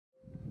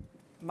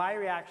my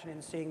reaction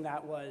in seeing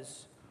that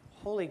was,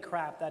 holy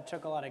crap, that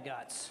took a lot of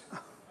guts.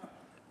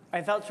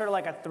 I felt sort of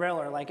like a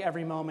thriller, like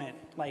every moment,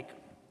 like,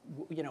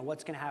 you know,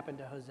 what's going to happen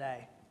to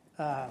Jose?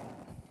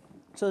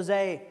 So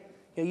Jose,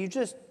 you know, you've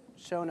just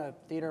shown a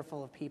theater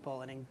full of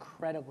people an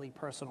incredibly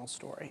personal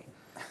story.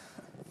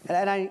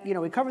 And I, you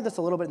know, we covered this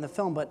a little bit in the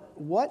film, but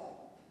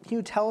can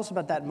you tell us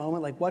about that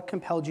moment? Like, what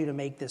compelled you to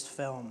make this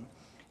film?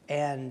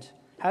 And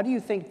how do you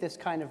think this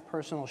kind of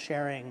personal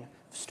sharing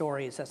of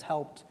stories has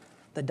helped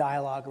the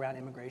dialogue around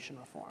immigration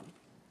reform?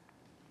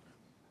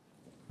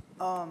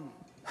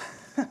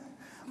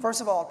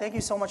 First of all, thank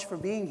you so much for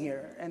being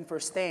here and for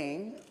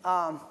staying.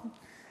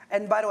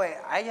 And by the way,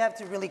 I have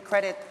to really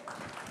credit,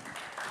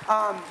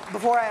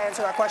 before I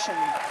answer that question.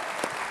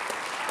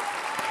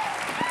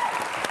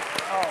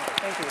 Oh,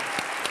 thank you.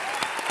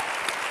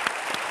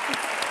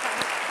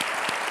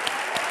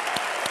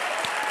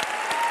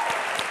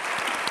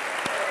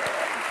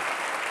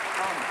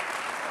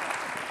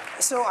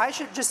 So I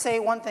should just say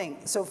one thing.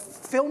 So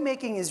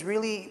filmmaking is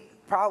really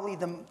probably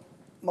the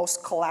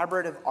most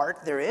collaborative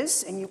art there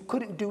is, and you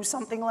couldn't do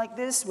something like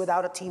this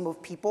without a team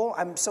of people.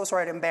 I'm so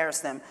sorry to embarrass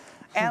them.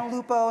 Ann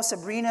Lupo,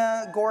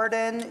 Sabrina,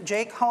 Gordon,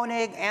 Jake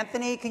Honig,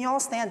 Anthony, can you all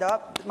stand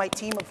up? My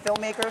team of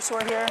filmmakers who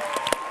are here.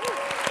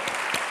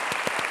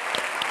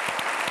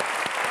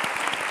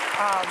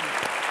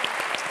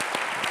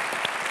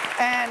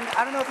 And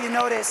I don't know if you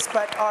noticed,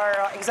 but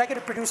our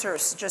executive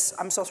producers,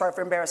 I'm so sorry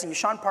for embarrassing you.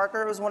 Sean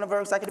Parker was one of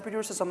our executive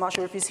producers, so I'm not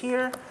sure if he's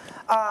here.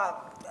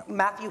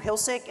 Matthew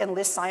Hilsick and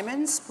Liz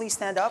Simons, please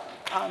stand up.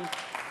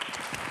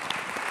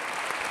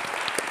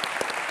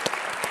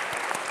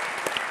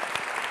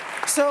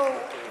 So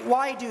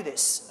why do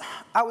this?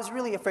 I was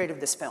really afraid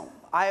of this film.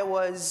 I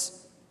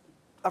was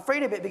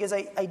afraid of it because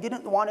I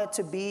didn't want it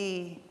to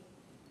be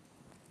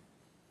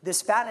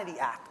this vanity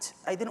act.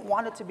 I didn't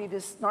want it to be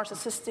this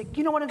narcissistic,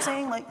 you know what I'm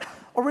saying? Like,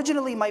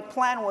 originally my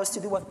plan was to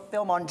do a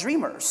film on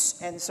dreamers.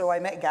 And so I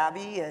met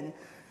Gabby and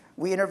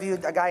we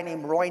interviewed a guy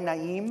named Roy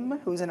Naim,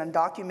 who's an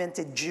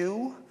undocumented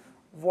Jew,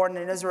 born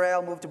in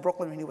Israel, moved to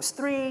Brooklyn when he was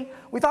 3.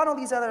 We found all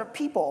these other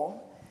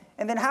people.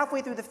 And then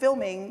halfway through the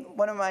filming,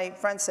 one of my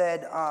friends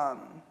said, how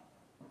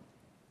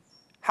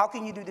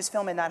can you do this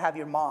film and not have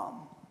your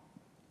mom?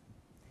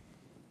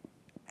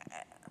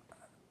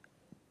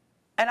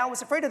 And I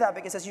was afraid of that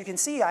because, as you can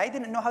see, I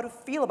didn't know how to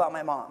feel about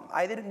my mom.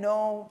 I didn't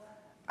know,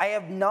 I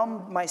have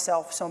numbed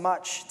myself so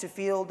much to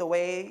feel the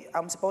way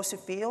I'm supposed to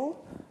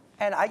feel.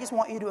 And I just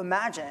want you to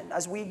imagine,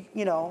 as we,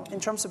 you know, in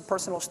terms of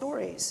personal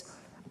stories,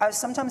 as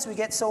sometimes we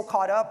get so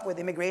caught up with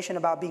immigration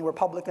about being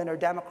Republican or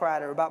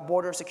Democrat or about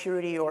border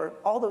security or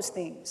all those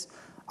things.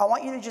 I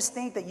want you to just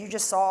think that you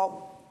just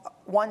saw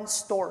one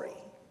story.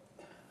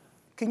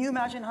 Can you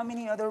imagine how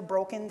many other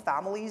broken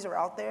families are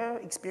out there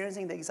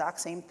experiencing the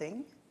exact same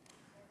thing?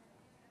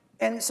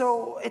 And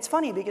so it's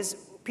funny because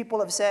people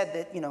have said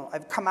that, you know,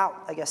 I've come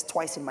out, I guess,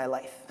 twice in my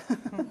life.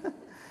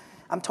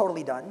 I'm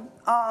totally done.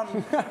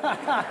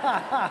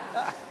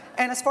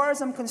 And as far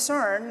as I'm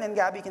concerned, and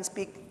Gabby can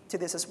speak to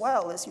this as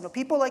well, is, you know,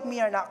 people like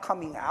me are not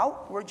coming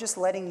out. We're just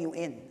letting you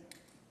in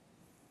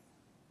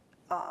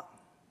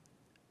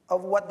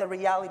of what the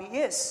reality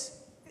is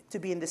to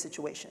be in this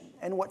situation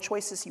and what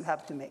choices you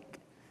have to make.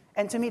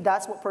 And to me,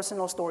 that's what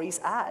personal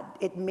stories add.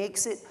 It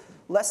makes it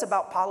less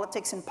about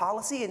politics and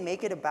policy and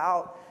make it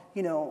about,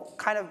 you know,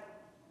 kind of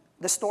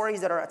the stories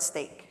that are at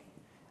stake.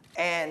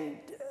 And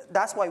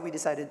that's why we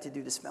decided to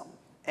do this film.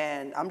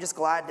 And I'm just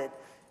glad that,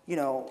 you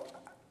know,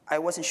 I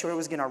wasn't sure it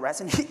was gonna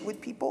resonate with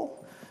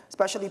people,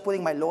 especially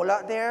putting my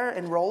Lola there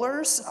in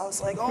rollers. I was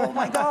like, oh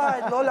my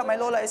God, Lola, my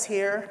Lola is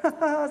here.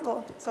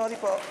 Sorry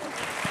po.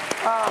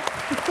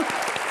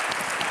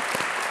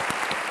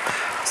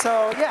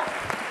 So yeah,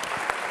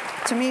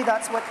 to me,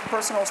 that's what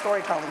personal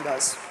storytelling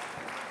does.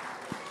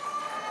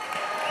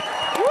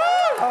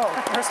 Oh,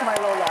 there's my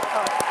Lola.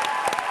 Oh.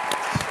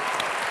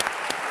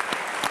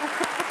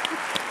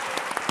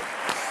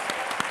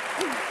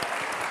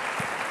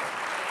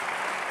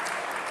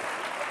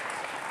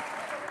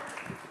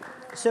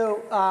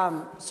 So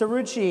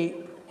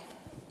Ruchi,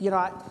 you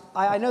know,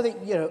 I know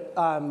that, you know,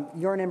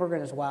 you're an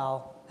immigrant as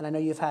well, and I know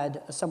you've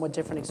had a somewhat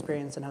different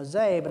experience than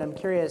Jose, but I'm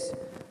curious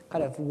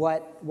kind of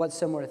what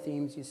similar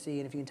themes you see,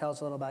 and if you can tell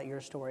us a little about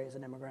your story as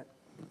an immigrant.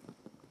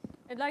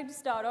 I'd like to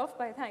start off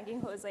by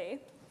thanking Jose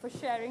for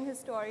sharing his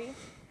story.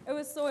 It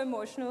was so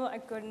emotional, I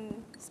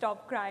couldn't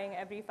stop crying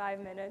every 5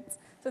 minutes.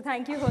 So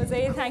thank you,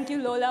 Jose. Thank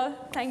you, Lola.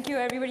 Thank you,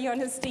 everybody on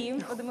his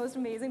team, for the most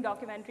amazing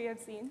documentary I've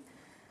seen.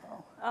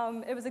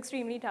 It was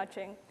extremely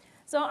touching.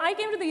 So I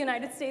came to the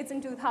United States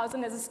in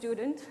 2000 as a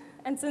student,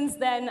 and since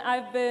then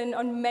I've been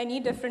on many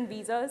different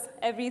visas,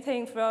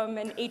 everything from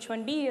an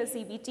H-1B, a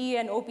CBT,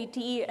 an OPT,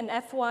 an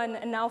F1,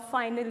 and now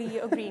finally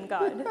a green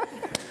card.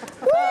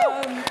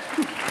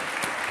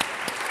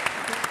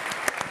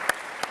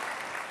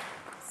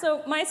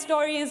 So my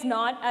story is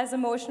not as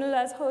emotional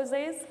as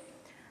Jose's,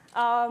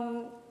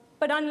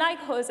 but unlike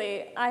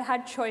Jose, I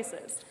had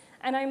choices.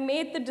 And I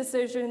made the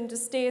decision to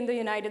stay in the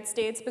United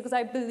States because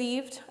I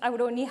believed I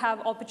would only have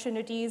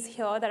opportunities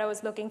here that I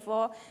was looking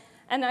for.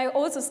 And I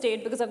also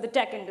stayed because of the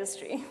tech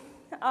industry.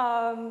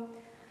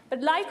 But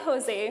like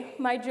Jose,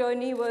 my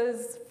journey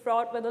was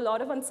fraught with a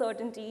lot of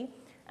uncertainty,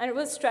 and it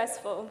was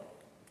stressful.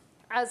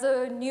 As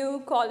a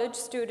new college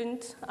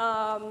student,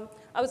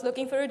 I was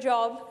looking for a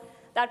job.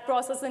 That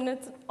process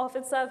of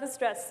itself is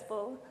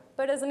stressful.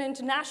 But as an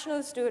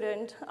international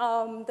student,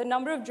 the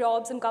number of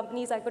jobs and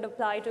companies I could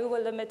apply to were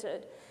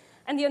limited.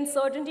 And the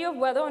uncertainty of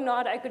whether or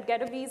not I could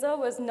get a visa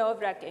was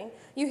nerve-wracking.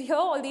 You hear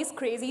all these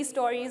crazy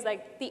stories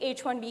like the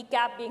H-1B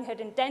cap being hit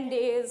in 10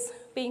 days,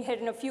 being hit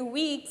in a few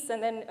weeks,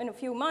 and then in a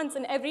few months,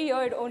 and every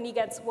year it only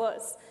gets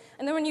worse.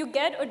 And then when you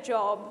get a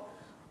job,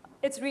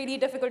 it's really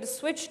difficult to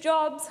switch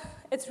jobs.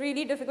 It's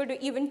really difficult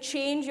to even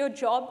change your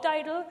job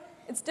title.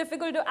 It's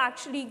difficult to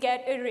actually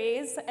get a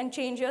raise and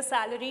change your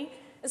salary,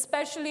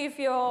 especially if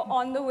you're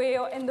on the way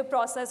or in the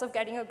process of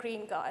getting a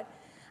green card.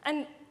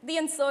 And the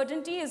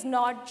uncertainty is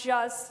not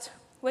just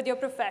with your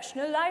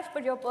professional life,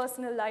 but your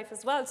personal life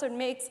as well. So it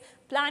makes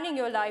planning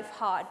your life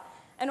hard.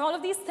 And all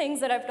of these things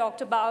that I've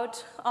talked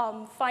about,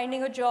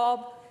 finding a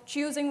job,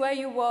 choosing where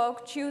you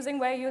work, choosing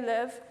where you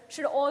live,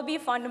 should all be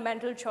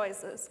fundamental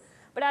choices.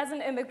 But as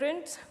an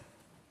immigrant,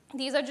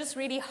 these are just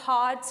really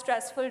hard,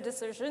 stressful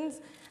decisions,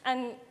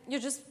 and you're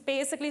just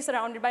basically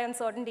surrounded by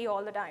uncertainty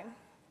all the time.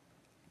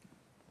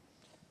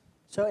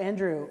 So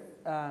Andrew,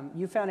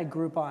 you founded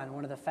Groupon,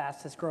 one of the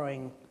fastest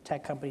growing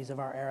tech companies of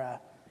our era.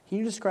 Can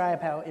you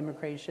describe how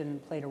immigration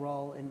played a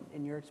role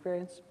in your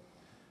experience?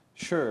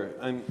 Sure.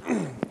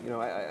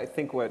 I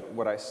think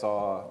what I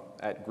saw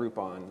at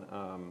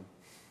Groupon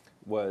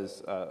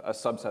was a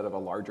subset of a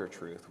larger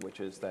truth, which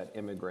is that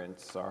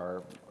immigrants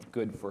are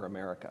good for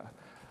America.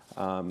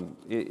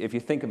 If you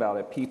think about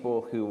it,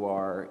 people who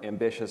are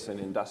ambitious and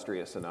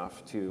industrious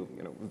enough to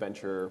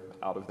venture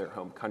out of their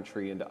home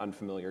country into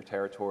unfamiliar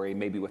territory,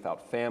 maybe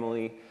without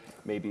family,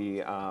 maybe they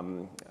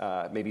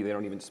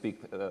don't even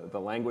speak the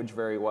language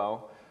very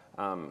well,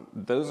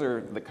 those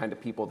are the kind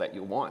of people that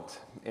you want.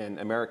 And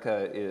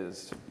America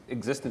is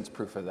existence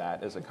proof of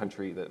that as a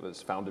country that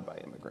was founded by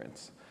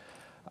immigrants.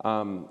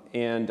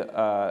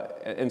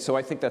 And so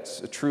I think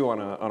that's true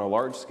on a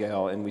large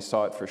scale, and we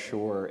saw it for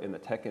sure in the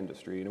tech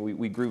industry.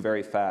 We grew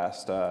very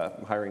fast,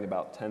 hiring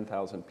about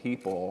 10,000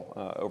 people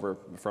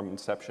from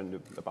inception to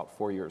about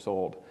 4 years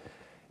old.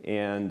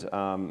 And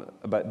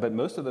but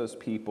most of those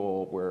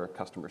people were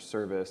customer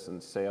service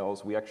and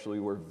sales. We actually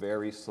were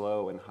very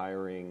slow in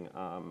hiring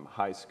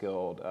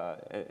high-skilled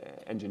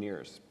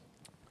engineers.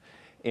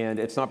 And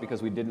it's not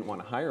because we didn't want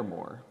to hire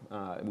more.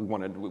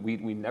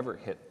 We never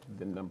hit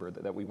the number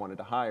that we wanted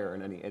to hire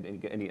in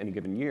any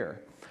given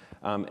year.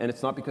 And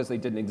it's not because they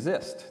didn't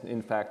exist.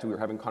 In fact, we were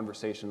having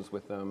conversations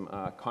with them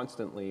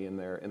constantly in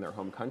their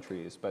home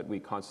countries, but we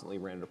constantly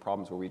ran into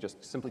problems where we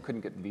just simply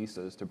couldn't get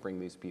visas to bring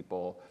these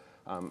people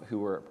who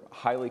were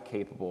highly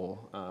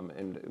capable,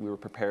 and we were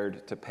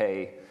prepared to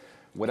pay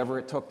whatever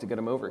it took to get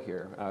them over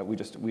here.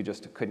 We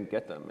just couldn't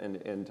get them,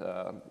 and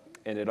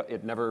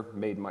it never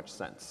made much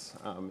sense.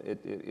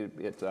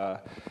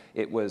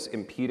 It was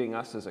impeding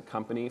us as a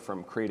company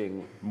from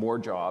creating more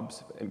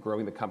jobs and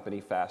growing the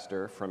company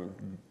faster, from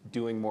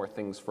doing more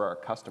things for our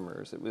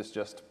customers. It was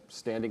just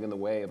standing in the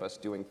way of us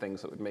doing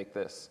things that would make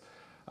this,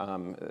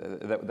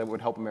 that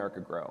would help America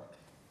grow.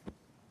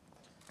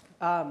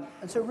 And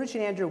so Ruchi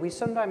and Andrew, we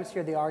sometimes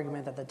hear the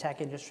argument that the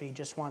tech industry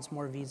just wants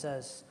more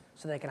visas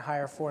so they can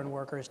hire foreign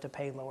workers to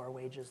pay lower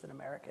wages than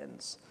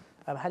Americans.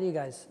 How do you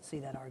guys see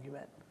that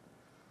argument?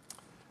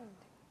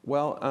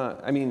 Well,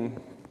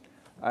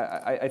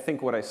 I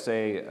think what I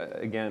say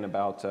again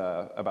about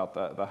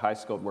the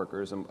high-skilled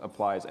workers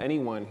applies.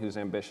 Anyone who's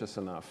ambitious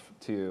enough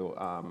to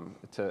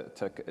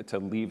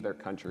leave their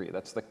country,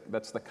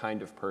 that's the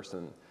kind of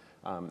person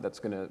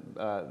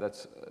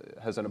that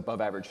has an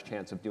above-average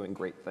chance of doing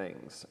great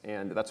things,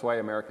 and that's why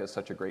America is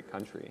such a great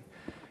country.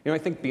 I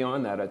think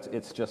beyond that,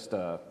 it's just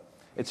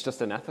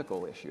an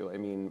ethical issue. I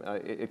mean,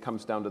 it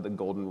comes down to the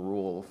golden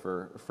rule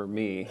for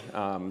me.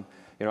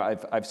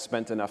 I've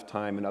spent enough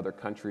time in other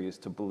countries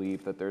to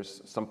believe that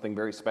there's something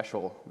very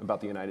special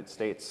about the United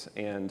States,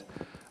 and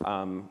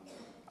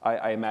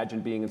I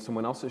imagine being in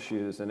someone else's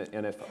shoes, and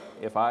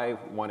if I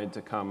wanted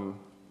to come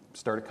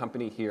start a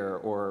company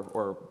here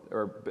or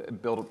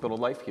build a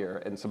life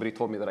here, and somebody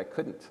told me that I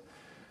couldn't,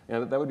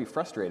 that would be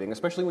frustrating,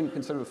 especially when you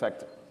consider the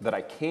fact that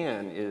I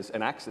can is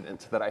an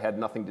accident that I had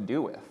nothing to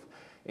do with.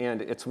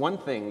 And it's one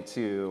thing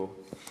to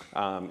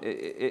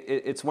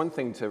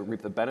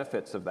reap the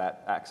benefits of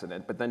that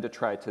accident, but then to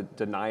try to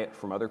deny it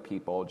from other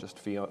people just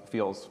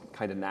feels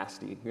kind of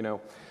nasty.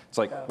 It's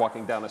like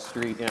walking down a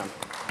street. Yeah.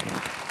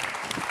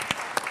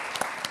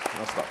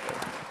 I'll stop there.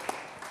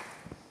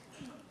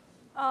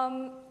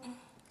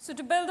 So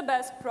to build the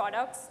best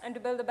products and to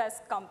build the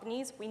best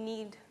companies, we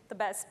need the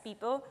best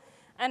people.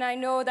 And I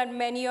know that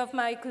many of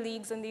my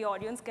colleagues in the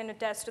audience can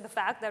attest to the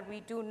fact that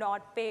we do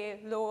not pay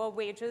lower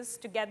wages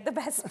to get the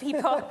best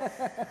people.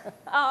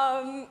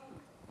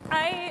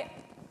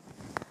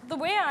 The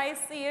way I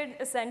see it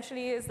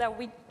essentially is that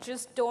we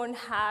just don't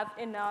have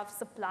enough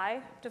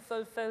supply to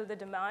fulfill the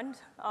demand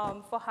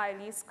for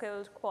highly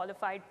skilled,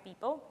 qualified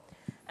people.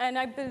 And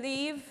I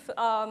believe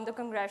the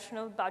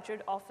Congressional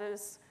Budget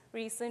Office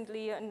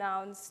recently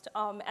announced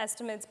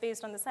estimates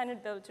based on the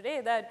Senate bill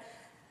today that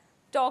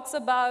talks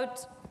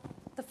about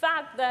the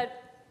fact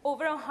that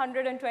over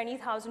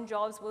 120,000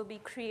 jobs will be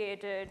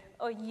created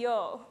a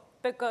year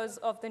because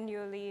of the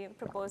newly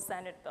proposed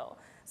Senate bill.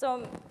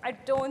 So I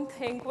don't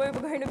think we're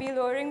going to be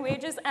lowering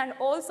wages, and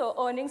also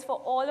earnings for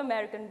all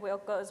American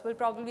workers will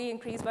probably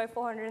increase by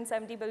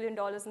 $470 billion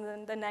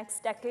in the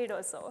next decade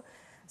or so.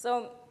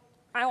 So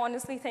I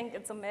honestly think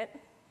it's a myth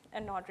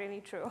and not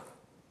really true.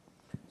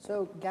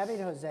 So Gabby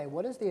and Jose,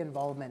 what is the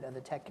involvement of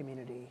the tech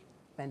community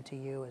meant to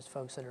you as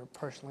folks that are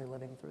personally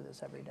living through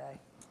this every day?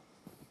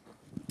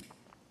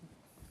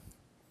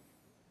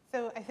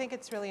 So I think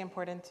it's really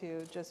important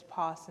to just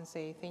pause and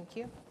say thank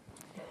you.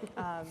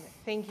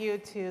 Thank you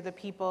to the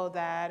people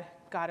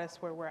that got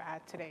us where we're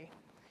at today.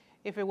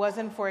 If it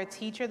wasn't for a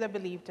teacher that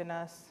believed in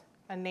us,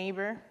 a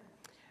neighbor,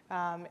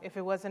 if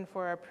it wasn't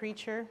for a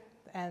preacher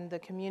and the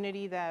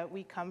community that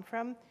we come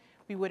from,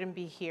 we wouldn't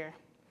be here.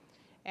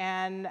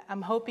 And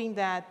I'm hoping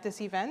that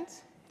this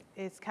event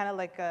is kind of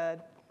like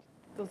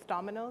those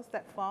dominoes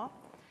that fall.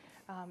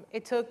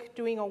 It took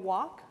doing a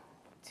walk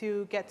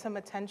to get some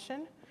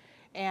attention,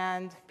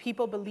 and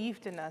people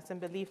believed in us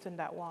and believed in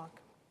that walk.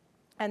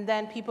 And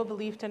then people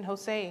believed in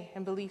Jose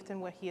and believed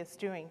in what he is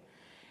doing.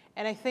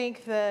 And I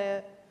think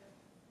there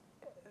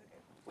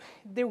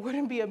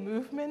wouldn't be a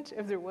movement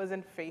if there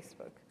wasn't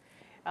Facebook.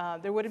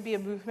 There wouldn't be a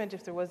movement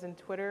if there wasn't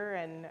Twitter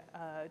and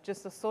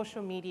just the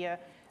social media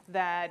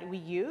that we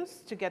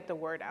use to get the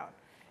word out.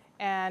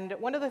 And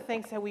one of the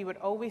things that we would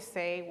always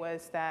say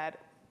was that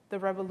the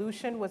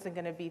revolution wasn't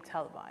going to be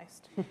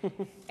televised,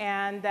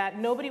 and that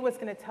nobody was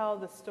going to tell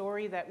the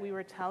story that we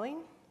were telling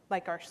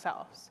like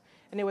ourselves.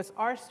 And it was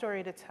our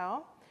story to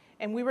tell,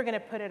 and we were going to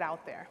put it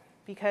out there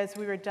because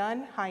we were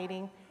done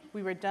hiding,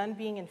 we were done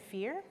being in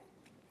fear,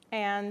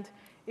 and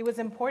it was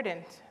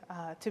important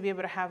to be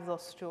able to have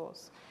those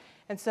tools.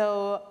 And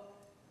so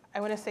I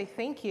want to say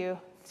thank you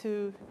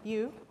to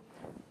you,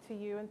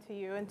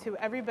 and to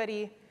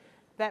everybody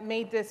that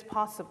made this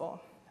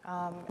possible.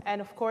 And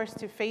of course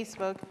to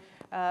Facebook,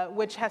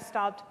 which has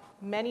stopped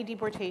many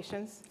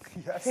deportations.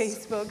 Yes.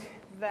 Facebook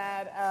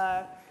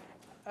that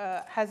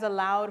has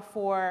allowed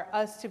for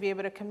us to be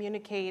able to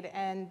communicate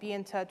and be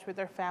in touch with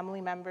our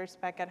family members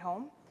back at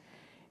home.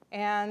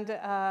 And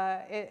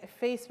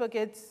Facebook,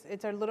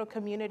 it's our little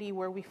community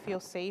where we feel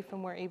safe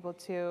and we're able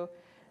to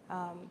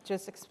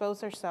just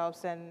expose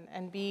ourselves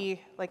and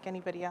be like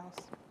anybody else.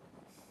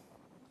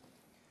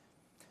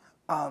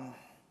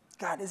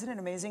 God, isn't it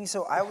amazing?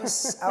 So I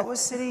was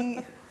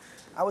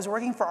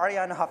working for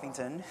Ariana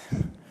Huffington,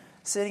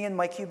 sitting in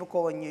my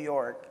cubicle in New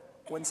York,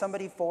 when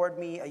somebody forwarded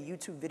me a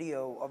YouTube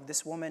video of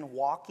this woman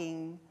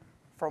walking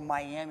from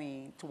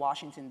Miami to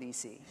Washington,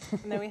 D.C.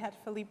 And then we had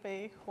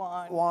Felipe,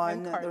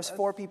 Juan, there was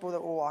 4 people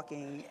that were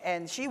walking,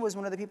 and she was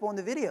one of the people in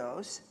the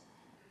videos.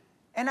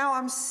 And now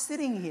I'm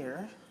sitting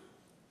here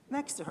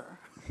next to her.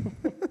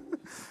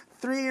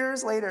 3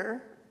 years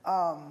later,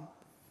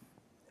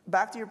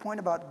 back to your point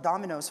about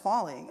dominoes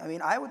falling, I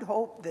mean, I would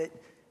hope that,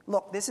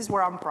 look, this is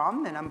where I'm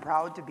from, and I'm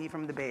proud to be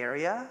from the Bay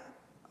Area.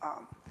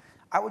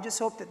 I would just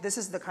hope that this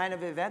is the kind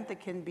of event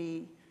that can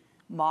be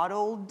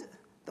modeled,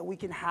 that we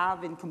can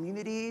have in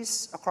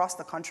communities across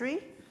the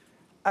country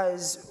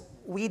as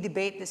we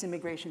debate this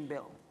immigration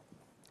bill.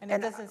 And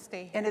it doesn't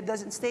stay here. And it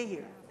doesn't stay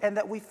here. And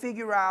that we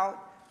figure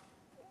out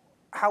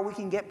how we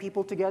can get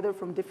people together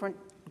from different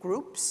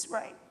groups,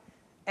 right?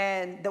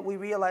 And that we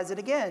realize that,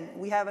 again,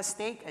 we have a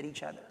stake at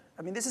each other.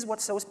 I mean, this is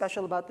what's so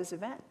special about this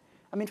event.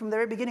 I mean, from the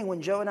very beginning,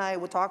 when Joe and I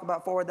would talk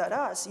about Forward That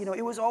Us, you know,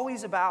 it is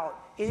always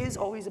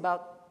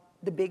about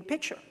the big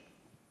picture.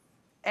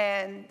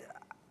 And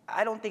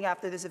I don't think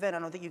after this event, I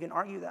don't think you can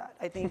argue that.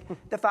 I think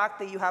the fact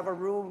that you have a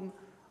room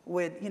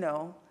with, you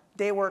know,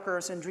 day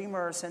workers and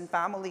dreamers and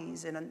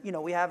families, and, you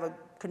know, we have a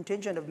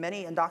contingent of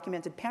many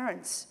undocumented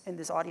parents in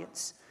this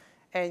audience,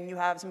 and you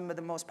have some of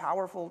the most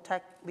powerful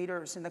tech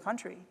leaders in the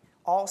country,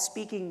 all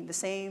speaking the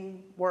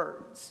same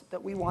words,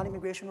 that we want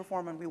immigration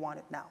reform and we want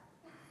it now.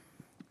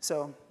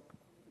 So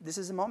this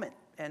is a moment,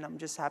 and I'm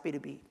just happy to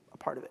be a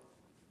part of it.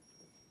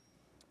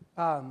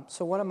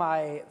 So one of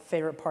my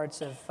favorite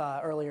parts of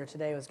earlier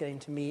today was getting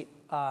to meet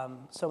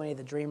so many of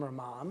the Dreamer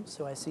moms,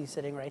 who I see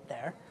sitting right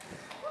there.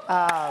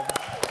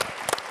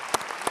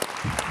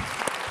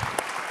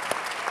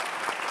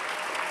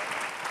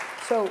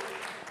 So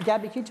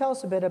Gabby, can you tell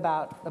us a bit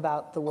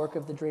about the work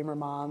of the Dreamer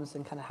moms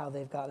and kind of how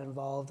they've gotten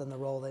involved and the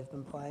role they've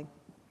been playing?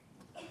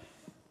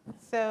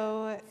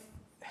 So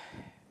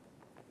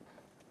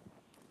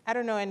I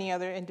don't know any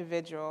other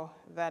individual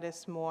that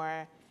is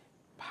more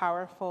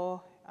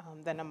powerful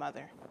than a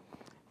mother.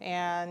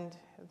 And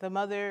the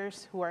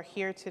mothers who are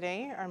here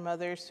today are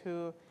mothers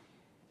who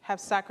have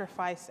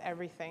sacrificed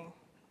everything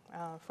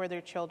for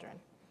their children.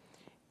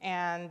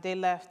 And they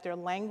left their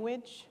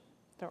language,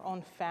 their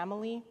own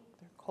family,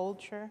 their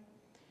culture,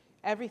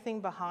 everything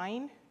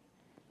behind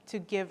to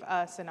give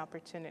us an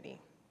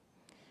opportunity.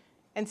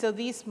 And so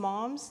these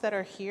moms that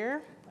are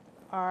here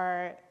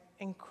are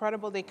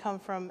incredible. They come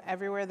from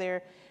everywhere.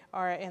 They're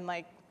are in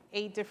like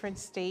 8 different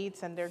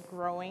states, and they're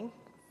growing.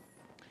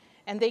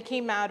 And they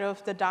came out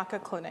of the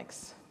DACA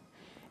clinics.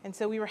 And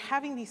so we were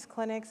having these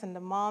clinics, and the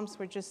moms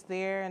were just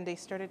there, and they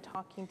started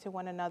talking to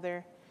one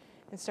another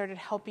and started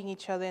helping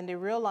each other, and they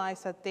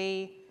realized that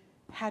they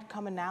had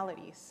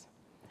commonalities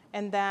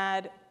and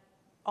that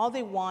all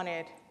they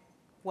wanted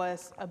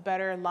was a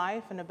better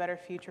life and a better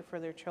future for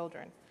their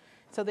children.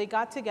 So they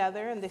got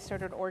together and they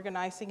started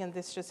organizing, and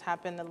this just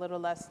happened a little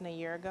less than a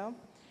year ago.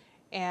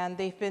 And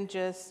they've been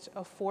just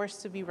a force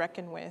to be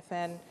reckoned with.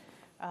 And,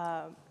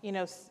 you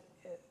know,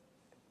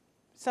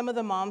 some of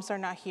the moms are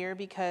not here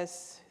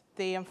because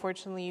they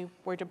unfortunately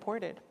were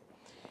deported.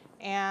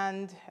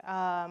 And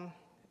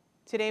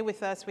today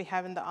with us, we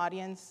have in the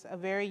audience a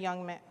very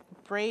young man,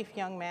 brave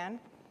young man.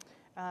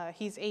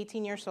 He's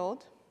 18 years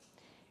old,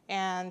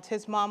 and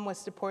his mom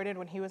was deported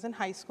when he was in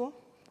high school.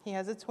 He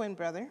has a twin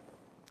brother.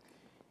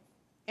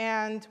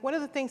 And one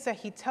of the things that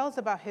he tells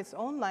about his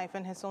own life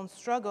and his own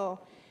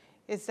struggle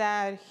is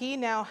that he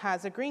now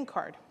has a green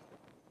card.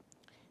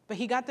 But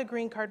he got the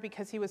green card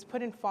because he was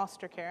put in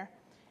foster care,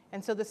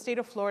 and so the state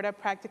of Florida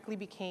practically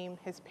became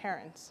his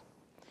parents.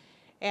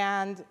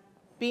 And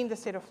being the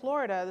state of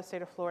Florida,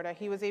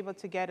 he was able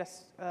to get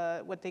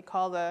what they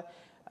call the,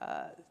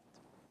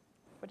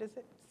 what is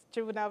it?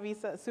 Juvenile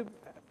visa,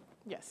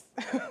 yes,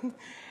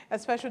 a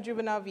special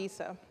juvenile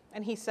visa.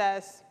 And he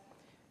says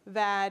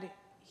that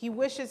he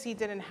wishes he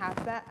didn't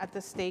have that at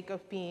the stake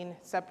of being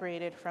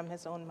separated from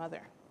his own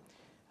mother,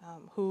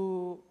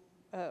 who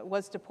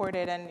was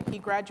deported, and he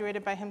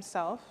graduated by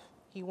himself.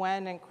 He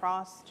went and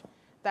crossed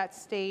that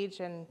stage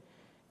and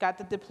got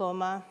the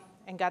diploma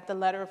and got the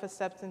letter of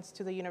acceptance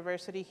to the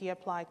university he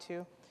applied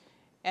to,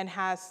 and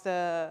has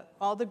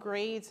all the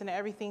grades and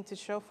everything to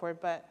show for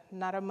it, but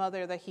not a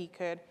mother that he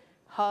could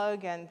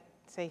hug and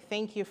say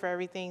thank you for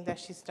everything that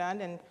she's done,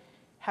 and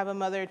have a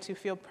mother to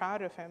feel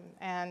proud of him.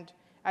 And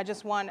I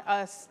just want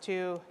us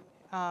to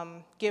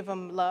give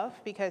him love,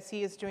 because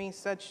he is doing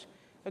such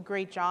a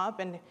great job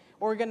and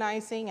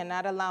organizing and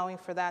not allowing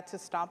for that to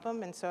stop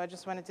him. And so I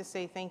just wanted to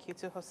say thank you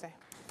to Jose.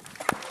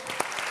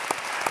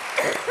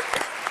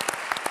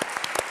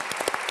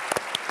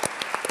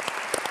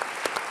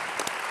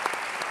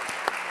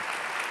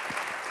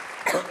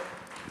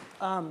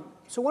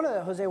 So one of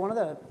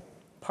the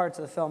parts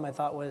of the film I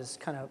thought was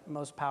kind of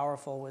most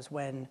powerful was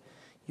when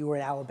you were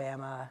in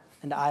Alabama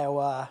and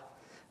Iowa.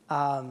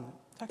 Dr.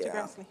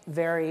 Grassley.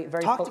 Very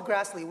Talk to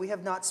Grassley. We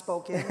have not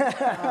spoken.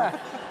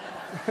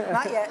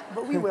 Not yet,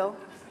 but we will.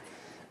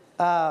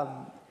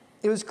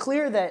 It was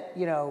clear that,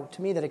 you know,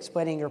 to me, that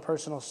explaining your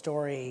personal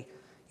story,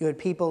 you had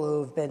people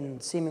who've been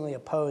seemingly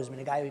opposed. I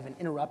mean, a guy who even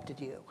interrupted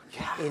you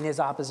in his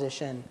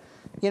opposition,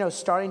 you know,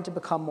 starting to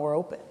become more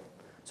open.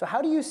 So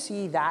how do you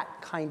see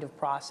that kind of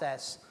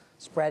process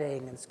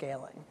spreading and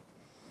scaling?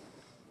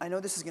 I know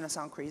this is going to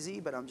sound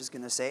crazy, but I'm just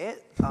going to say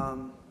it.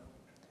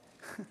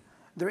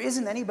 There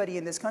isn't anybody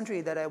in this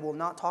country that I will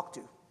not talk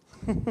to.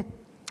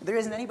 There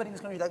isn't anybody in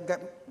this country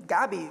that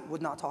Gabby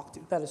would not talk to.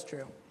 That is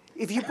true.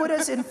 If you put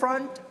us in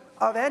front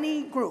of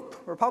any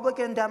group,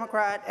 Republican,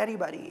 Democrat,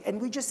 anybody, and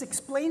we just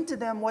explain to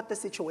them what the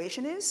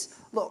situation is,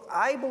 look,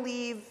 I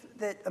believe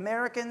that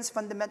Americans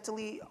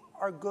fundamentally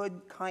are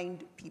good,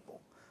 kind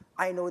people.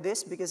 I know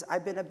this because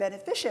I've been a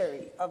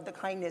beneficiary of the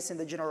kindness and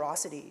the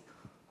generosity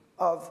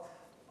of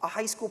a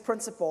high school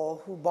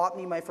principal who bought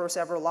me my first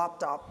ever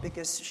laptop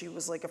because she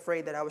was like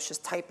afraid that I was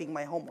just typing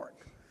my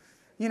homework.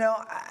 You know,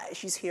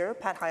 she's here,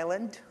 Pat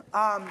Highland.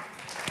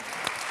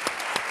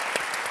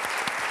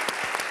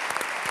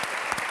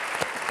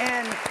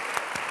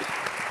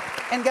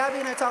 And Gabby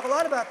and I talk a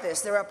lot about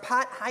this. There are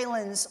Pat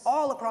Highlands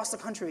all across the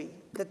country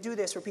that do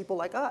this for people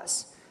like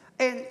us.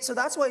 And so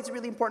that's why it's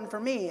really important for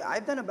me.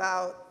 I've done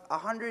about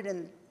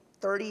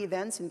 130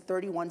 events in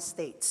 31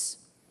 states.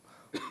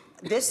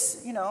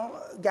 This, you know,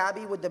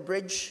 Gabby with the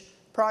Bridge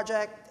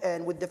Project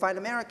and with Define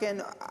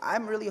American,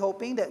 I'm really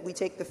hoping that we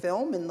take the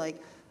film in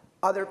like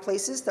other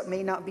places that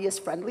may not be as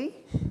friendly,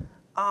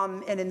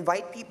 and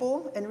invite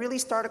people and really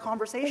start a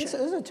conversation. This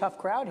is a tough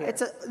crowd here.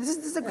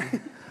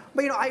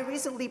 But you know, I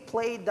recently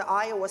played the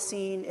Iowa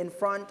scene in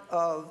front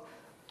of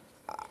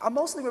a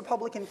mostly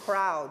Republican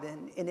crowd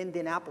in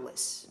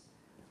Indianapolis.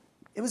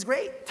 It was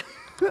great.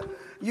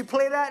 You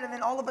play that, and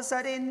then all of a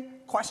sudden,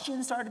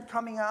 questions started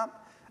coming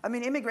up. I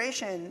mean,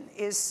 immigration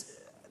is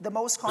the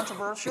most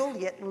controversial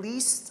yet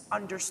least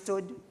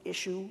understood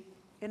issue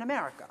in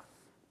America.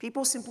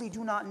 People simply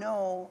do not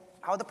know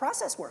how the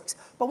process works.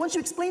 But once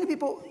you explain to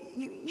people,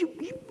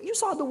 you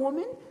saw the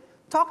woman,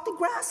 talk to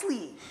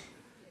Grassley.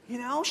 You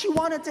know, she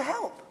wanted to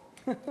help,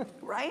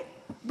 right?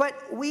 But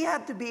we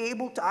have to be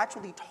able to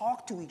actually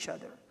talk to each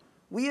other.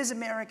 We as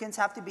Americans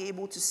have to be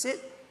able to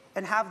sit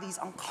and have these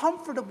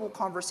uncomfortable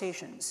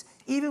conversations,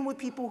 even with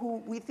people who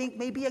we think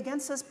may be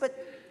against us, but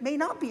may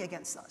not be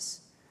against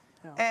us.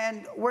 Yeah.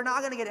 And we're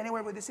not gonna get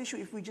anywhere with this issue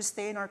if we just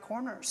stay in our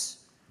corners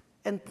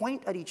and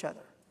point at each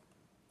other.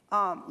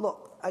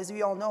 Look, as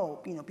we all know,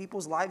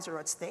 people's lives are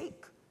at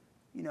stake,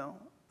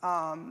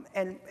 and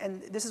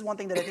this is one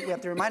thing that I think we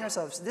have to remind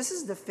ourselves. This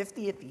is the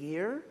 50th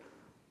year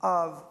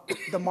of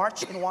the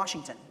March in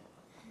Washington.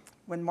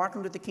 when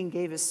Martin Luther King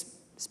gave his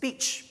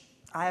speech,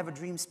 I Have a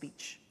Dream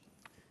speech.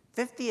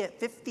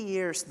 50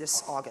 years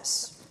this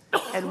August.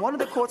 And one of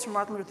the quotes from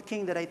Martin Luther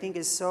King that I think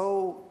is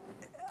so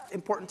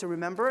important to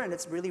remember, and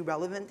it's really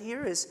relevant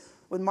here, is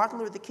when Martin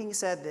Luther King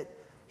said that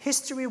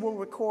history will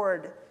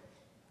record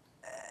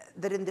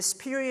that in this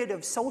period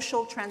of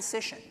social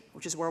transition,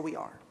 which is where we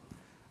are,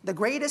 the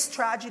greatest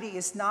tragedy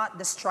is not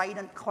the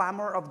strident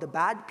clamor of the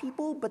bad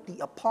people, but the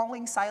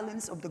appalling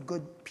silence of the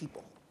good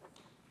people.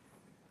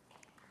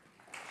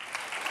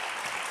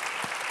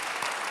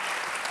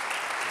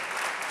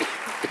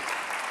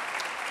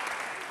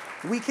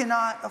 We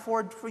cannot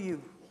afford for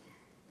you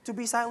to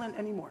be silent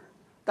anymore.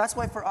 That's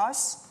why for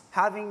us,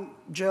 having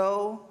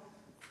Joe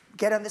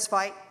get on this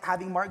fight,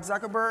 having Mark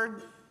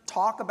Zuckerberg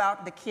talk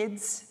about the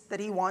kids that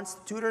he wants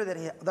to tutor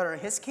that are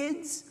his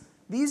kids,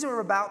 these are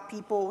about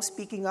people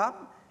speaking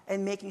up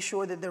and making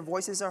sure that their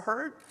voices are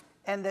heard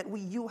and that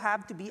you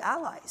have to be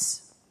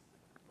allies.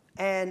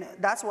 And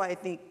that's why I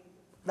think,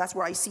 that's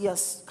where I see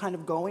us kind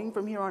of going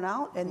from here on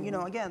out. And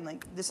again,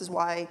 like this is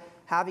why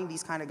having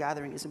these kind of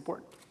gatherings is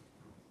important.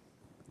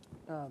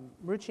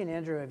 Ruchi and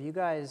Andrew, have you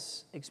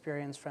guys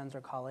experienced friends or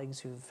colleagues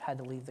who've had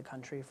to leave the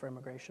country for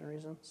immigration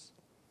reasons?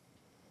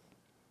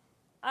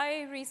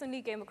 I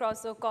recently came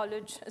across a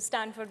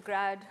Stanford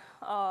grad,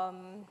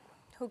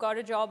 who got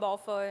a job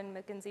offer in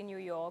McKinsey, New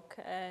York,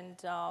 and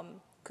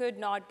could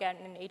not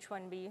get an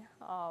H-1B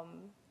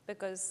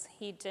because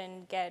he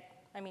didn't get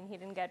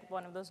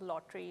one of those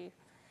lottery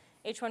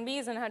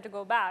H-1Bs and had to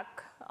go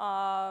back.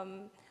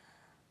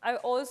 I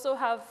also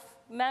have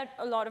met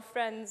a lot of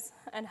friends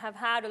and have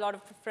had a lot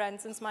of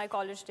friends since my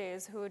college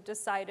days who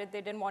decided they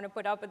didn't want to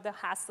put up with the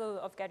hassle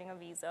of getting a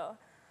visa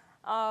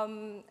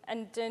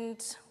and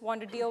didn't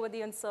want to deal with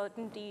the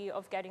uncertainty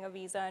of getting a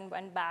visa and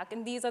went back.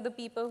 And these are the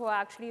people who are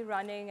actually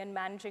running and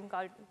managing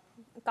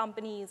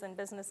companies and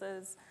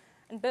businesses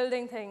and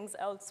building things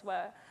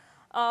elsewhere.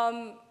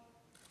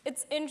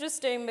 It's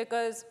interesting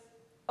because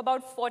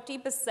about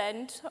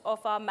 40%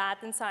 of our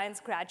math and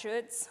science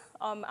graduates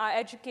are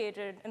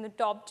educated in the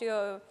top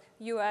tier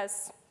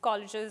US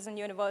colleges and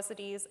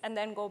universities and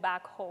then go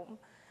back home.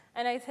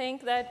 And I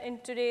think that in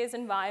today's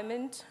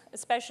environment,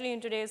 especially in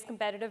today's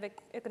competitive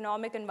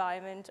economic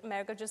environment,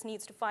 America just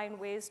needs to find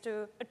ways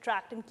to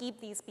attract and keep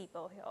these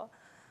people here.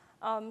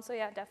 So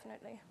yeah,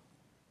 definitely.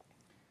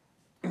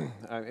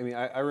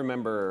 I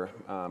remember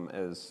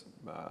as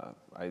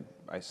I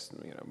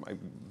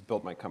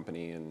built my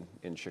company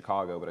in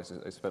Chicago, but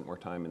I spent more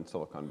time in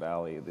Silicon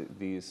Valley.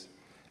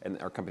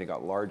 And our company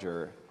got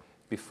larger.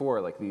 Before,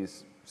 like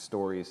these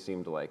stories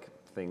seemed like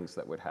things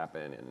that would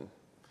happen in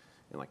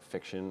like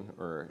fiction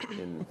or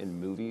in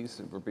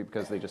movies,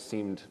 because they just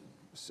seemed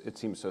so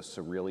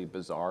surreally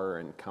bizarre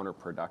and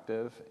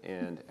counterproductive.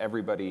 And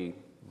everybody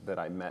that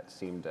I met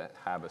seemed to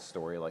have a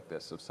story like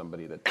this of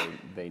somebody that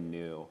they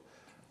knew.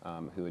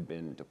 Who had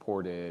been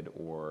deported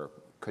or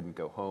couldn't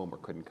go home or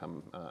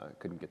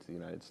couldn't get to the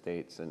United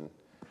States. And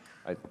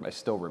I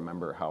still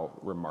remember how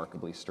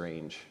remarkably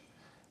strange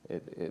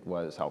it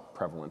was, how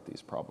prevalent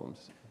these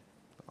problems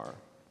are.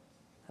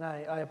 And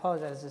I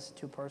apologize, this is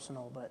too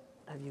personal, but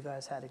have you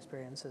guys had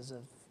experiences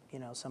of,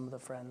 some of the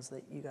friends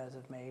that you guys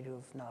have made who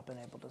have not been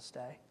able to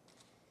stay?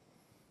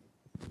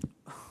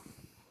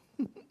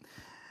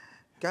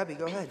 Gabby,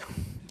 go ahead.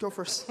 Go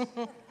first.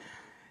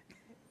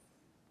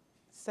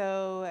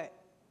 So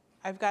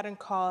I've gotten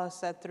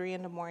calls at 3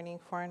 in the morning,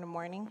 4 in the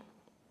morning,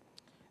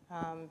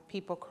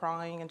 people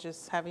crying and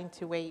just having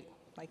to wait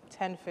like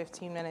 10,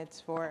 15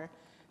 minutes for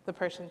the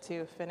person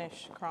to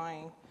finish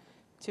crying,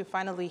 to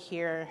finally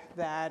hear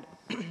that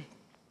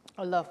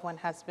a loved one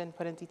has been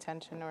put in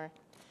detention or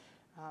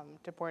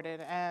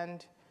deported.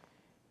 And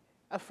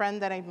a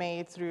friend that I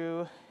made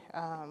through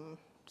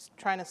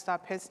trying to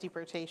stop his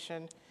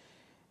deportation,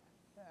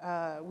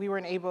 we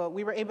were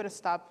able to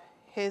stop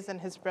his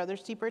and his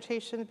brother's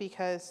deportation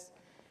because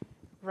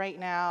right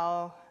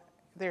now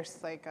there's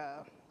like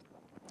a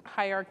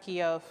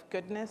hierarchy of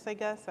goodness, I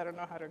guess. I don't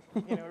know how to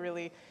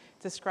really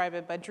describe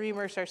it, but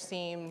dreamers are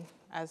seen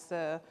as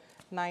the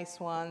nice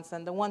ones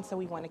and the ones that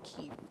we want to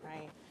keep,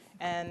 right?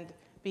 And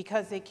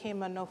because they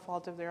came on no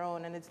fault of their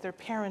own and it's their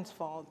parents'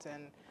 fault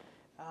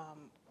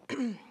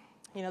and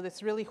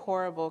this really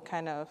horrible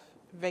kind of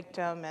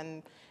victim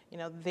and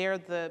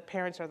the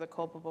parents are the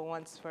culpable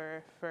ones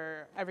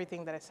for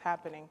everything that is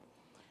happening.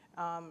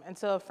 And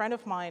so a friend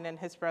of mine and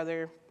his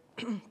brother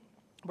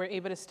were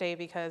able to stay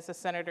because the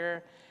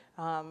senator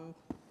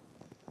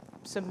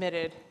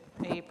submitted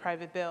a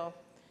private bill,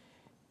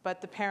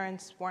 but the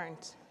parents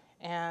weren't.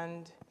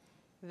 And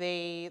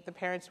the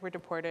parents were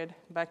deported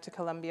back to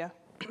Colombia.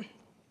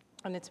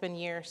 And it's been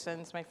years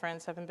since my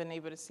friends haven't been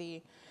able to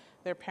see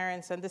their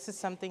parents. And this is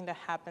something that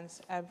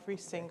happens every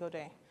single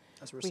day.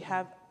 We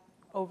have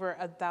over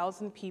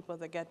 1,000 people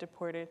that get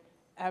deported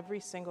every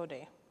single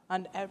day.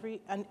 On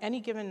any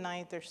given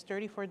night, there's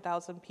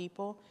 34,000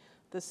 people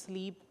that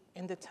sleep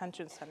in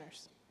detention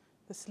centers,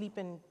 that sleep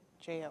in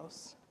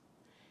jails.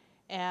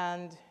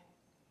 And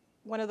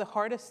one of the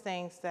hardest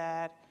things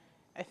that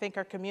I think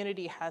our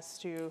community has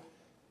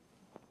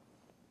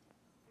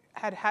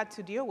had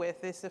to deal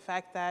with is the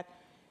fact that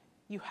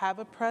you have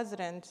a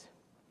president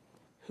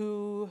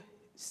who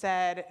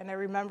said, and I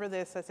remember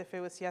this as if it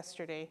was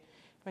yesterday,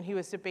 when he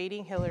was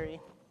debating Hillary,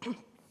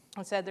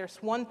 and said, there's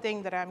one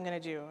thing that I'm going to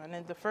do, and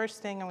then the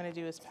first thing I'm going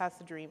to do is pass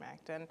the DREAM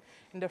Act, and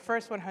in the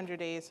first 100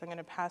 days, I'm going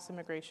to pass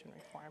immigration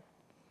reform.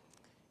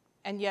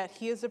 And yet,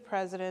 he is a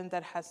president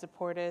that has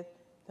deported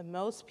the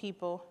most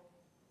people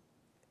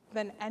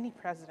than any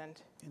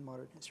president. In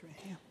modern history,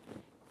 yeah.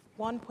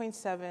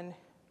 1.7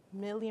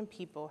 million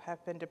people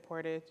have been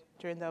deported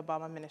during the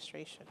Obama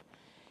administration.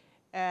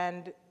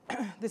 And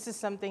this is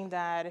something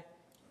that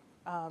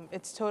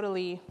it's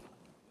totally,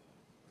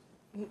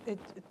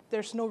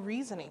 there's no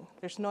reasoning,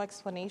 there's no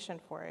explanation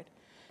for it.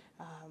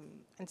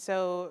 And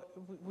so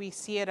we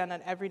see it on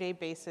an everyday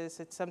basis.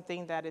 It's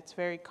something that it's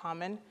very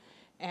common.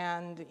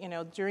 And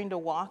during the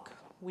walk,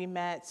 we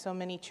met so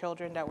many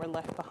children that were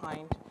left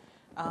behind,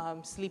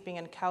 sleeping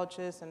in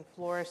couches and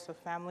floors of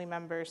family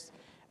members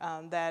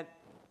that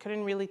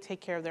couldn't really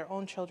take care of their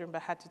own children,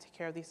 but had to take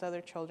care of these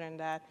other children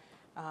that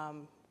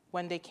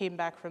when they came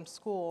back from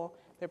school,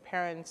 their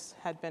parents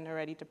had been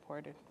already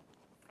deported.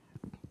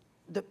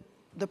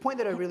 The point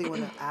that I really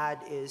want to add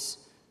is,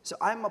 so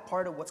I'm a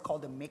part of what's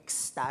called a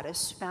mixed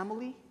status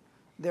family.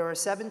 There are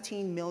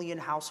 17 million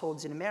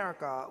households in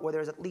America where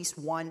there's at least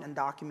one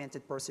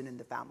undocumented person in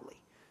the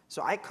family.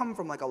 So I come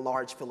from like a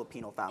large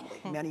Filipino family,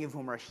 many of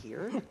whom are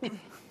here.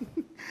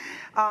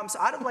 So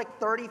out of like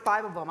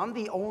 35 of them, I'm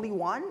the only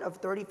one of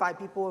 35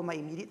 people in my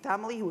immediate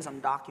family who is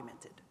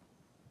undocumented,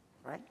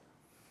 right?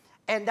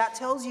 And that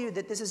tells you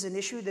that this is an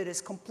issue that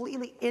is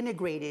completely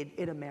integrated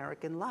in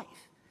American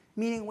life.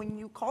 Meaning when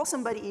you call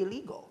somebody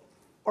illegal,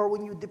 or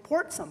when you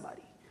deport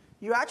somebody,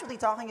 you're actually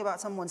talking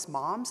about someone's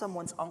mom,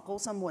 someone's uncle,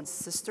 someone's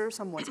sister,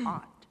 someone's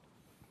aunt.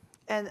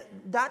 And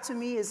that to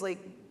me is like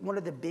one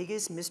of the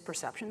biggest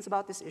misperceptions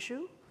about this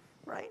issue,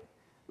 right?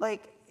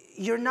 Like,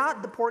 you're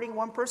not deporting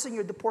one person,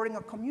 you're deporting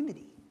a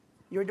community.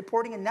 You're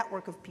deporting a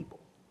network of people.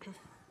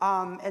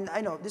 And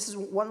I know, this is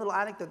one little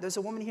anecdote. There's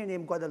a woman here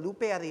named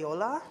Guadalupe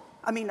Andiola.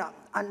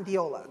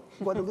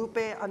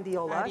 Guadalupe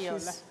Andiola.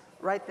 She's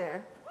right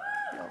there.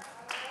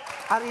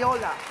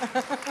 Ariola.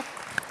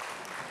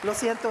 Lo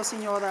siento,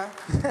 señora.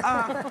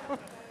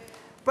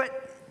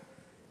 But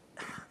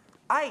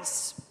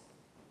ICE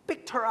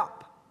picked her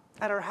up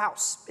at her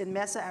house in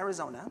Mesa,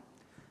 Arizona.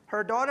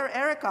 Her daughter,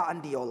 Erica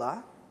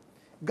Andiola,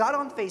 got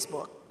on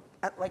Facebook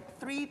at like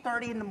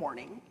 3:30 in the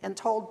morning and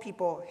told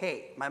people,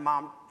 hey, my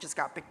mom just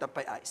got picked up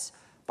by ICE.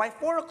 By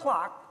 4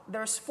 o'clock,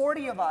 there's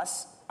 40 of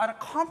us on a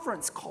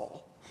conference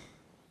call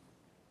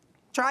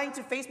trying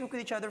to Facebook with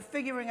each other,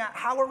 figuring out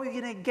how are we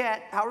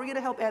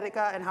gonna help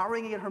Erica and how are we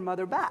gonna get her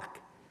mother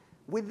back.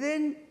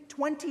 Within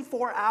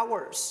 24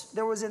 hours,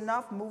 there was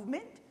enough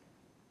movement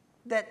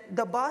that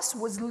the bus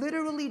was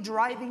literally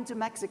driving to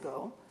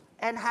Mexico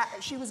and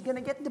she was gonna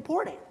get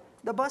deported.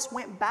 The bus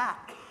went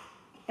back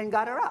and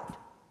got her out.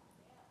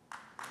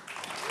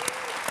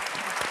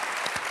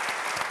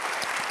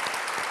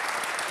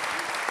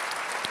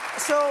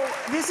 So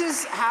this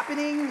is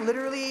happening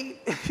literally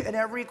in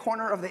every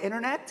corner of the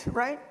internet,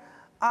 right?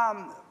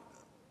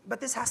 But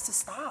this has to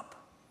stop,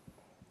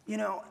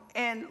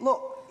 and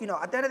look,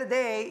 at the end of the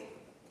day,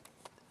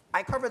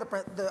 I cover the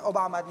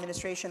Obama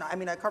administration. I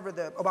mean, I cover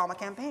the Obama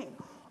campaign.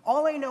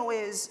 All I know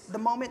is the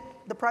moment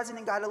the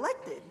president got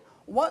elected,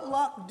 what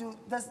luck do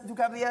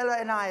Gabby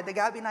and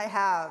I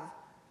have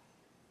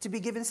to be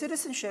given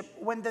citizenship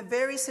when the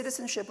very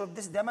citizenship of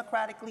this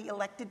democratically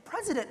elected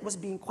president was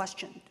being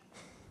questioned?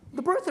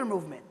 The birther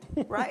movement,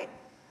 right?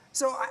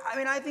 So,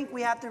 I think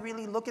we have to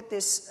really look at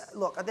this.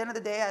 Look, at the end of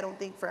the day,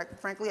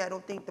 frankly, I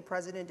don't think the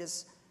president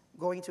is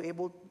going to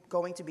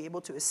be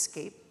able to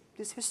escape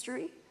this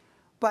history.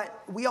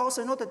 But we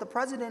also know that the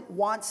president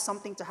wants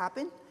something to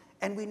happen,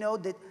 and we know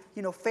that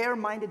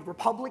fair-minded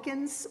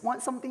Republicans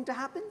want something to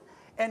happen,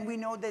 and we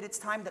know that it's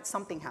time that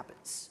something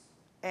happens,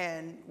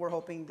 and we're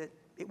hoping that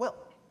it will.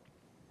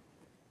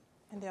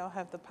 And they all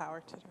have the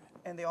power to do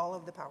it. And they all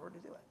have the power to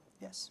do it.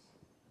 Yes.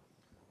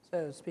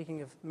 So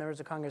speaking of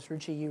members of Congress,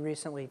 Ruchi, you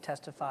recently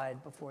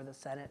testified before the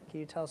Senate. Can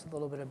you tell us a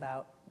little bit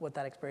about what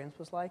that experience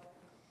was like?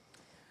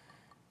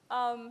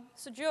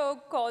 So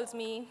Joe calls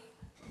me,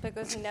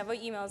 because he never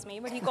emails me,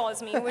 but he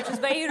calls me, which is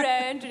very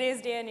rare in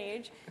today's day and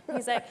age.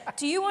 He's like,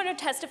 do you want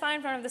to testify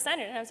in front of the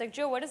Senate? And I was like,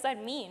 Joe, what does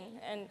that mean?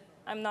 And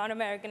I'm not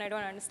American, I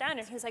don't understand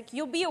it. He's like,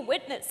 you'll be a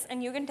witness,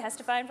 and you can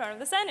testify in front of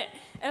the Senate.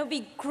 And it'll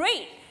be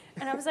great.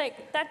 And I was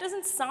like, that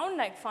doesn't sound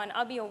like fun.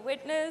 I'll be a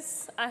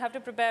witness. I have to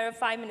prepare a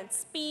 5-minute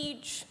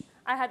speech.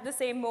 I had the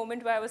same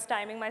moment where I was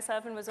timing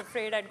myself and was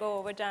afraid I'd go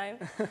over time.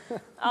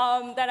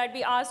 That I'd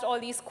be asked all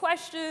these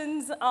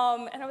questions.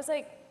 And I was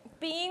like,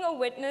 being a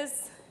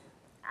witness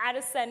at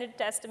a Senate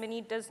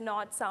testimony does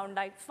not sound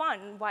like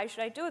fun. Why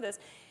should I do this?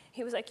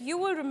 He was like, you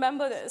will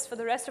remember this for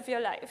the rest of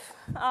your life.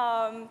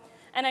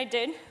 And I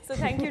did. So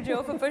thank you,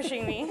 Joe, for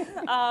pushing me.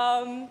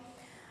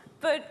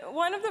 But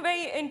one of the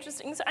very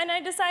interesting, and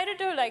I decided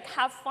to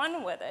have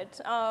fun with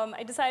it.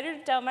 I decided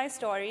to tell my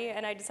story,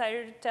 and I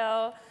decided to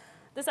tell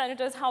the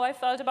senators how I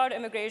felt about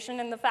immigration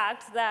and the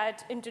fact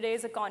that in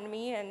today's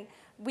economy and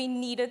we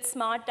needed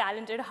smart,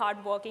 talented,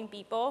 hardworking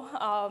people,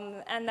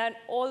 and that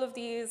all of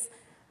these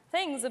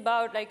things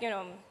about like,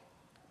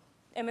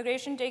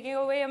 immigration taking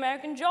away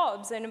American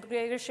jobs and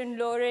immigration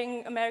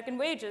lowering American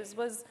wages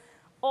was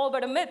all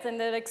but a myth. And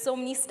there are like so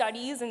many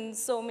studies and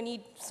so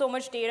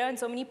much data and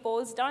so many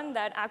polls done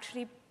that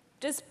actually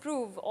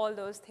disprove all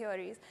those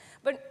theories.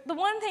 But the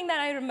one thing that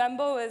I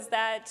remember was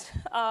that,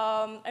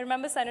 I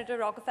remember Senator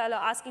Rockefeller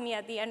asking me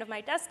at the end of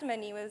my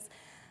testimony was,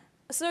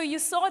 so you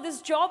saw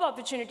this job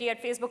opportunity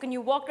at Facebook and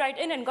you walked right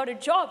in and got a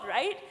job,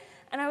 right?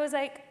 And I was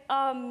like,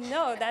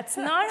 no, that's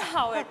not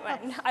how it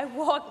went. I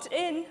walked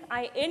in,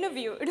 I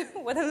interviewed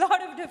with a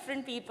lot of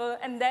different people,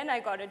 and then I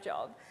got a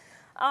job.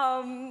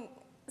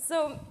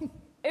 So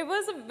it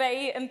was a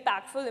very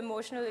impactful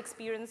emotional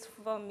experience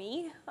for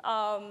me.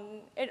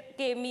 It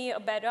gave me a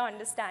better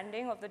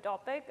understanding of the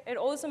topic. It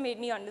also made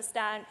me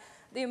understand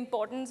the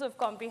importance of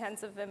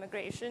comprehensive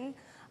immigration.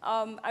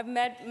 I've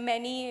met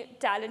many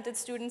talented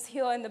students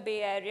here in the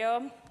Bay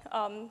Area,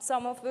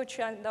 some of which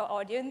are in the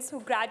audience,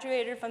 who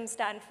graduated from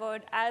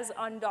Stanford as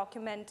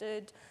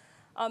undocumented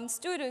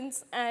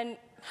students and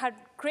had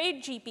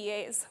great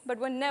GPAs, but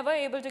were never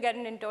able to get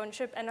an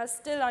internship and are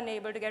still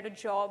unable to get a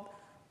job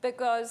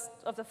because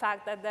of the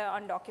fact that they're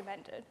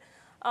undocumented,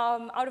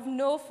 out of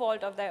no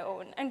fault of their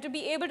own. And to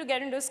be able to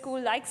get into a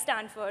school like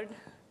Stanford,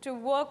 to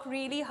work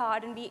really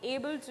hard and be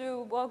able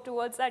to work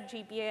towards that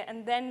GPA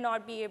and then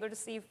not be able to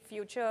see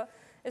future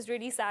is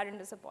really sad and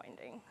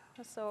disappointing.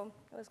 So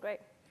it was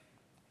great.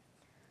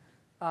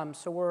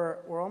 So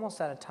we're almost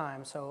out of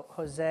time. So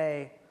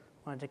Jose,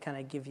 wanted to kind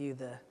of give you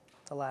the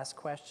last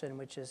question,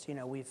 which is,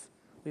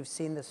 we've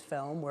seen this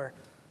film. I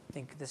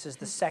think this is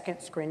the second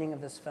screening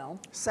of this film.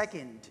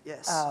 Second,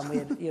 yes.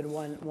 You had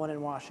one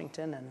in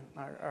Washington, and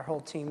our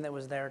whole team that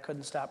was there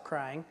couldn't stop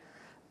crying.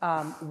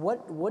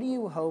 What do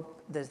you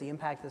hope is the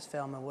impact of this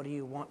film, and what do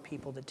you want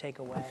people to take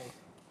away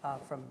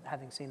from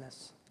having seen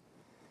this?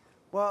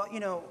 Well,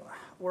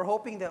 we're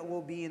hoping that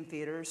we'll be in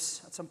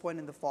theaters at some point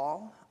in the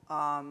fall.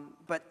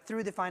 But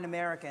through Define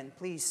American,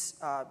 please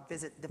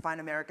visit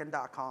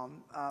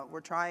defineamerican.com.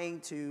 We're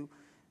trying to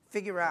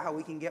figure out how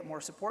we can get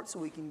more support so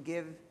we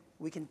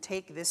can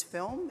take this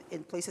film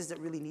in places that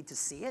really need to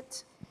see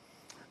it.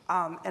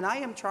 And I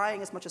am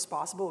trying as much as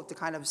possible to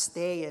kind of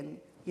stay in,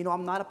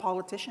 I'm not a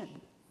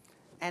politician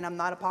and I'm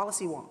not a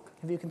policy wonk.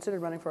 Have you considered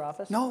running for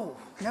office? No,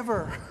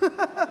 never.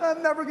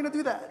 I'm never gonna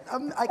do that.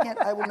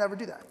 I will never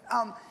do that.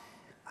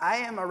 I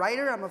am a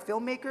writer, I'm a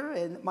filmmaker,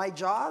 and my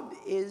job,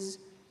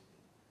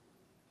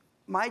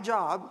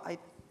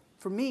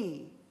 for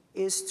me,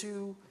 is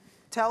to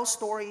tell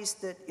stories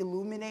that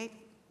illuminate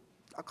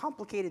a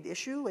complicated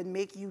issue and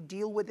make you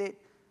deal with it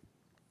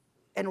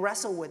and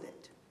wrestle with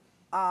it.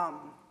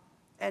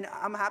 And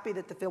I'm happy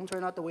that the film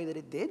turned out the way that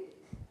it did.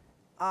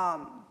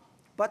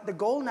 But the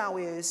goal now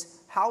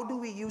is, how do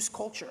we use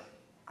culture?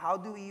 How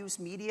do we use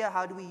media?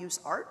 How do we use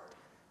art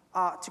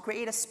to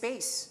create a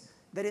space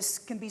that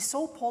can be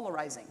so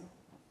polarizing,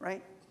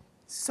 right?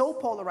 So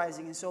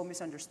polarizing and so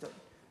misunderstood.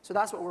 So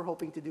that's what we're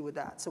hoping to do with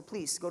that. So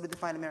please go to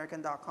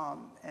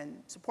defineamerican.com and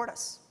support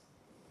us.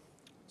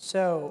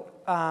 So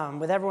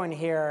with everyone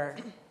here,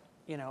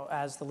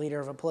 as the leader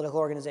of a political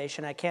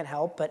organization, I can't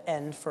help but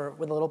end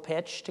with a little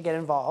pitch to get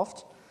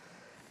involved.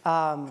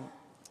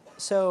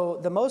 So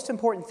the most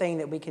important thing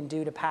that we can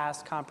do to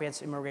pass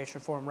comprehensive immigration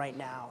reform right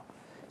now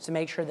is to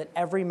make sure that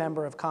every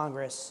member of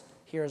Congress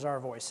hears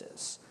our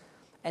voices.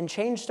 And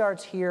change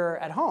starts here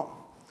at home.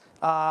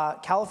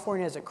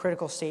 California is a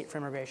critical state for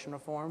immigration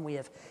reform. We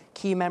have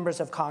key members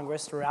of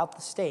Congress throughout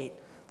the state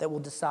that will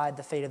decide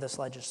the fate of this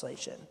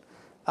legislation.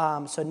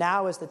 So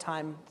now is the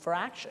time for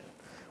action.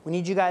 We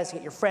need you guys to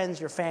get your friends,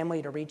 your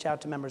family to reach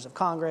out to members of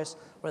Congress,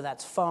 whether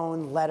that's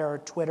phone, letter,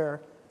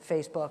 Twitter,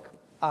 Facebook,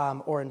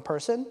 or in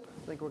person.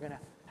 I think we're going to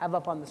have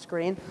up on the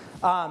screen.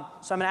 So I'm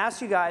going to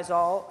ask you guys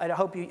all, I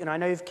hope I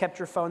know you've kept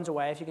your phones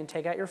away. If you can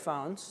take out your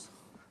phones.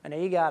 I know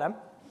you got them.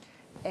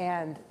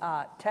 And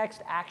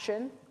text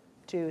ACTION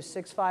to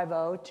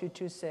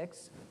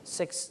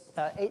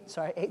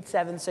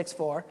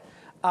 650-226-8764.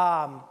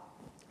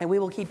 And we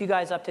will keep you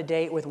guys up to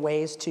date with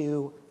ways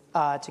to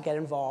get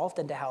involved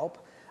and to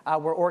help.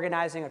 We're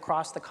organizing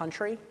across the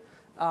country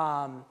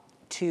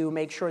to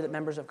make sure that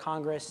members of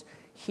Congress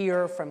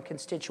hear from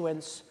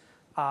constituents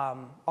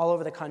all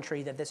over the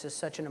country that this is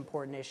such an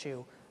important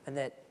issue and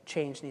that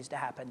change needs to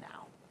happen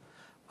now.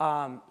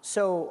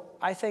 So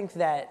I think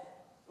that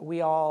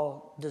we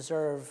all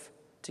deserve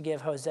to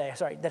give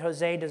that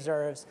Jose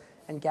deserves,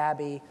 and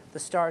Gabby, the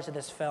stars of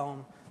this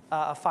film,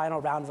 a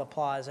final round of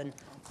applause. And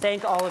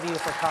thank all of you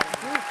for coming.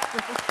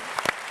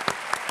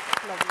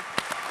 Love you.